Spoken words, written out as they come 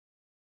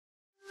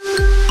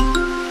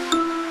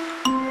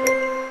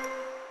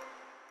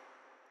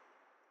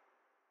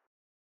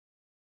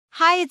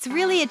why it's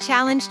really a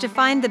challenge to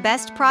find the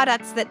best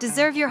products that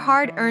deserve your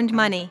hard-earned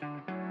money.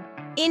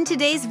 In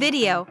today's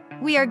video,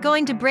 we are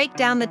going to break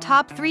down the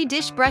top 3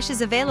 dish brushes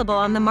available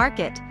on the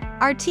market.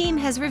 Our team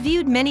has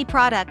reviewed many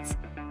products,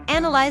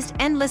 analyzed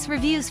endless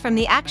reviews from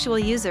the actual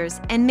users,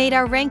 and made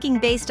our ranking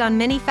based on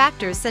many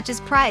factors such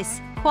as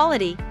price,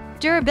 quality,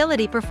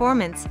 durability,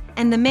 performance,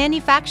 and the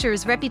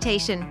manufacturer's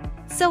reputation.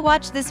 So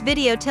watch this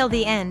video till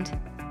the end.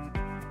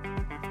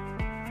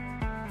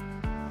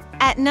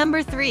 At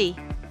number 3.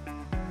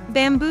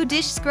 Bamboo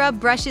Dish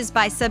Scrub Brushes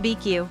by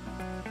Subekyu.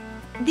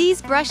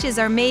 These brushes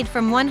are made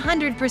from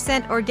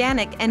 100%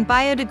 organic and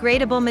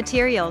biodegradable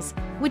materials,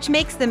 which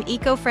makes them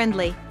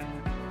eco-friendly.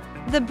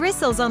 The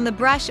bristles on the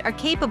brush are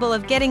capable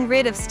of getting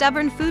rid of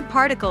stubborn food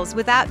particles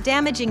without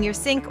damaging your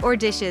sink or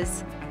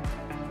dishes.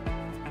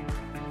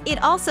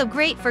 It's also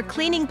great for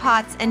cleaning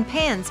pots and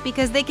pans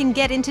because they can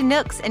get into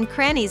nooks and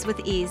crannies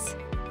with ease.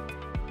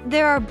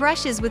 There are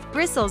brushes with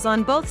bristles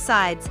on both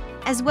sides,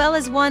 as well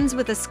as ones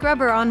with a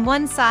scrubber on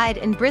one side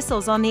and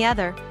bristles on the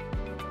other.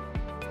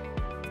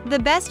 The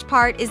best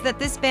part is that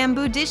this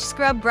bamboo dish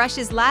scrub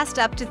brushes last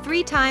up to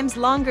 3 times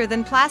longer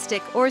than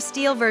plastic or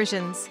steel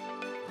versions.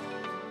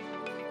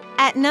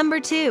 At number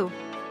 2.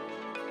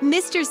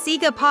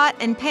 MR.SIGA Pot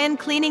and Pan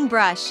Cleaning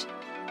Brush.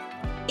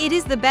 It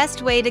is the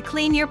best way to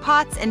clean your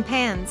pots and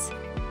pans.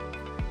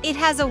 It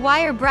has a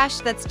wire brush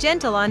that's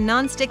gentle on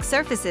non-stick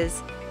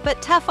surfaces,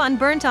 but tough on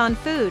burnt-on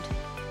food.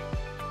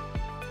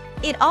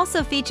 It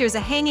also features a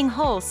hanging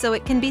hole so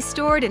it can be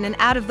stored in an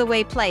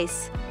out-of-the-way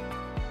place.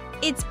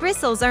 Its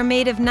bristles are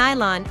made of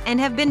nylon and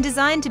have been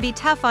designed to be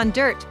tough on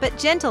dirt but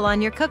gentle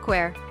on your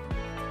cookware.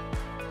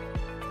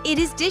 It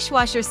is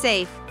dishwasher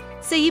safe,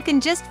 so you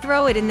can just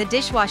throw it in the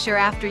dishwasher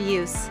after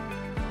use.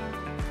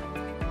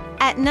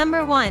 At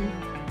number 1.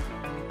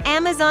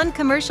 Amazon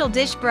Commercial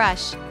Dish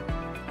Brush.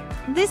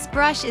 This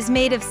brush is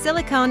made of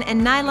silicone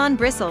and nylon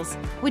bristles,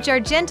 which are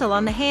gentle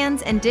on the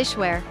hands and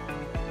dishware.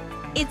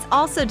 It's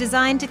also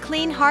designed to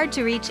clean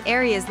hard-to-reach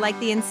areas like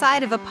the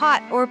inside of a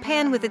pot or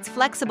pan with its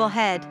flexible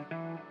head.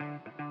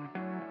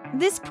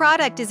 This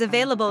product is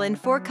available in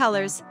 4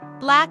 colors: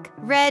 black,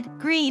 red,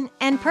 green,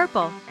 and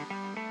purple.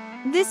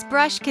 This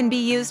brush can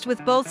be used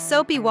with both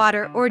soapy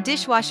water or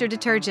dishwasher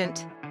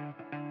detergent.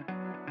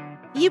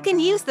 You can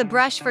use the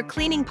brush for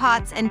cleaning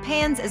pots and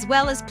pans as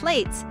well as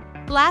plates,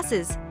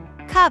 glasses,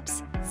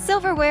 cups,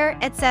 silverware,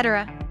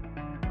 etc.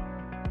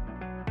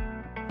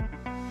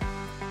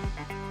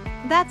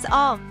 That's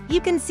all. You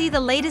can see the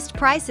latest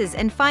prices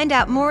and find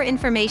out more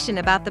information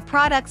about the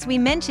products we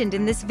mentioned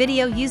in this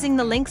video using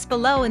the links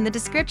below in the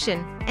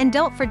description. And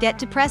don't forget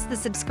to press the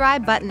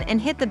subscribe button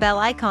and hit the bell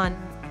icon.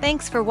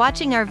 Thanks for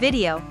watching our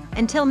video.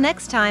 Until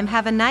next time,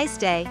 have a nice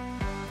day.